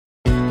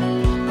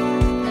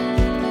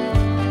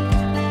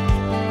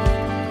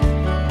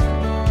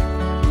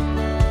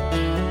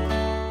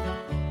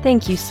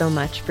Thank you so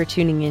much for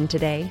tuning in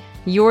today.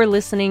 You're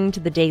listening to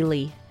The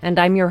Daily, and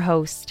I'm your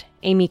host,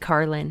 Amy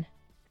Carlin.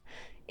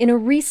 In a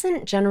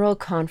recent General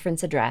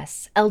Conference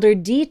address, Elder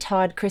D.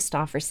 Todd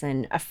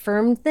Christofferson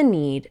affirmed the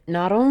need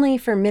not only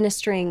for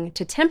ministering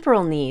to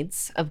temporal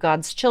needs of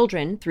God's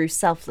children through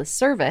selfless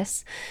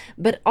service,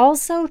 but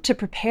also to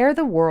prepare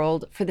the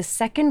world for the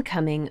second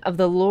coming of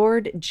the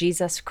Lord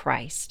Jesus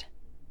Christ.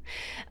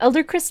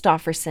 Elder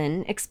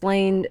Christofferson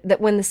explained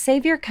that when the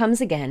Savior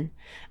comes again,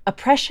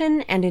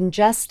 oppression and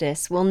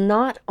injustice will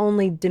not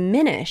only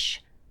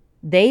diminish,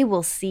 they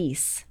will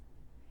cease.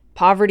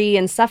 Poverty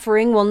and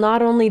suffering will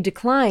not only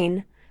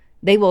decline,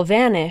 they will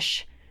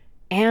vanish,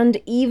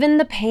 and even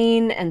the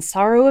pain and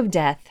sorrow of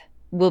death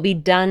will be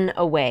done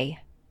away.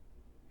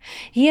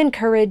 He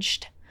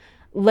encouraged,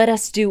 "Let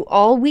us do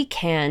all we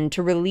can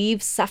to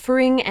relieve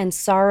suffering and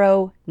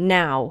sorrow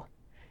now,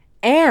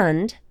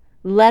 and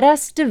let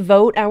us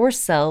devote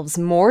ourselves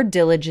more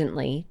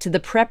diligently to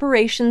the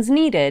preparations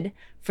needed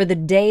for the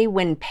day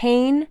when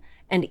pain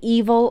and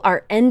evil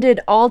are ended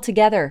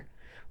altogether,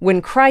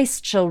 when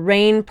Christ shall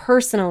reign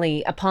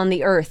personally upon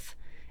the earth,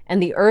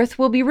 and the earth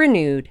will be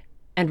renewed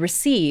and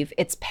receive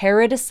its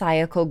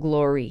paradisiacal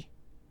glory."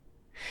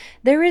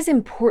 There is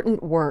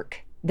important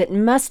work that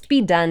must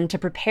be done to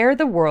prepare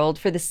the world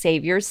for the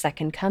Savior's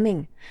second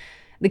coming.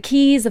 The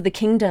keys of the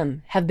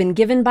kingdom have been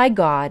given by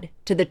God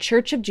to the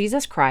Church of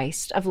Jesus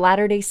Christ of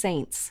Latter-day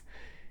Saints.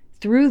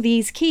 Through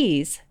these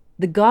keys,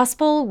 the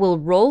gospel will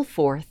roll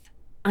forth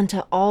unto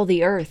all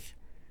the earth.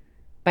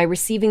 By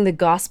receiving the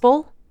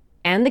gospel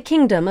and the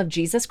kingdom of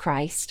Jesus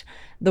Christ,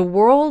 the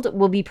world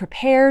will be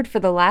prepared for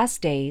the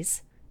last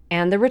days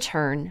and the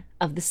return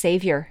of the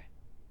Savior.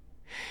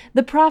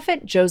 The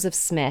prophet Joseph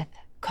Smith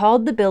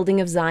called the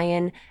building of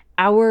Zion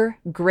our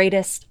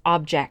greatest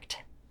object.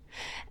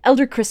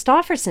 Elder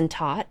Christofferson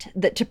taught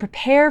that to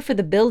prepare for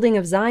the building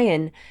of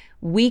Zion,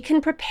 we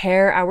can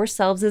prepare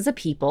ourselves as a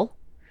people,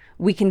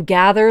 we can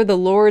gather the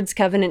Lord's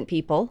covenant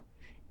people,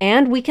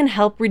 and we can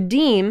help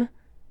redeem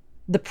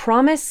the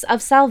promise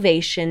of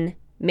salvation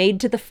made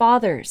to the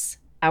fathers,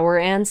 our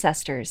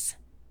ancestors.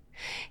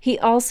 He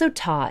also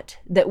taught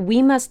that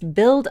we must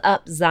build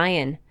up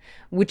Zion,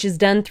 which is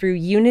done through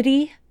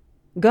unity,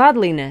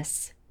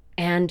 godliness,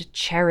 and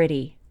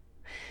charity.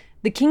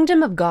 The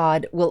kingdom of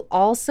God will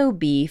also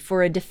be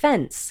for a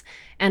defense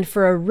and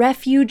for a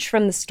refuge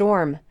from the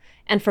storm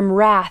and from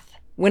wrath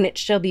when it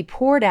shall be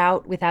poured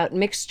out without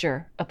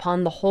mixture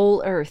upon the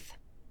whole earth.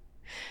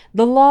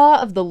 The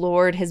law of the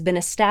Lord has been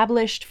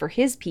established for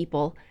his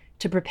people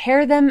to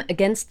prepare them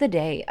against the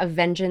day of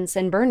vengeance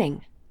and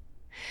burning.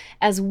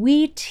 As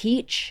we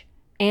teach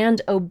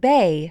and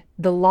obey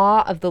the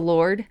law of the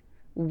Lord,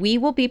 we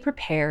will be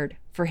prepared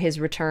for his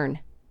return.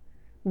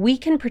 We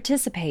can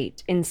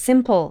participate in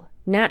simple,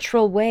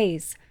 natural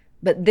ways,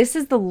 but this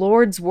is the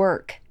Lord's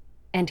work,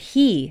 and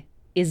he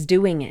is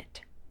doing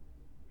it.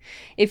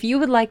 If you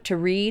would like to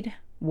read,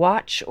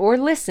 watch, or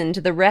listen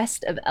to the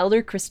rest of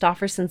Elder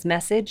Christofferson's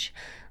message,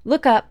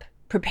 look up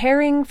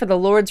Preparing for the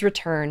Lord's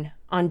Return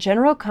on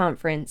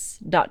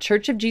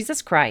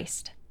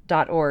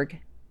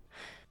generalconference.churchofjesuschrist.org.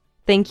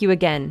 Thank you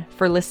again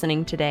for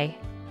listening today.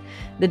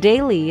 The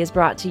Daily is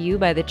brought to you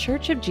by the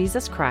Church of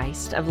Jesus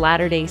Christ of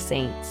Latter-day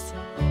Saints.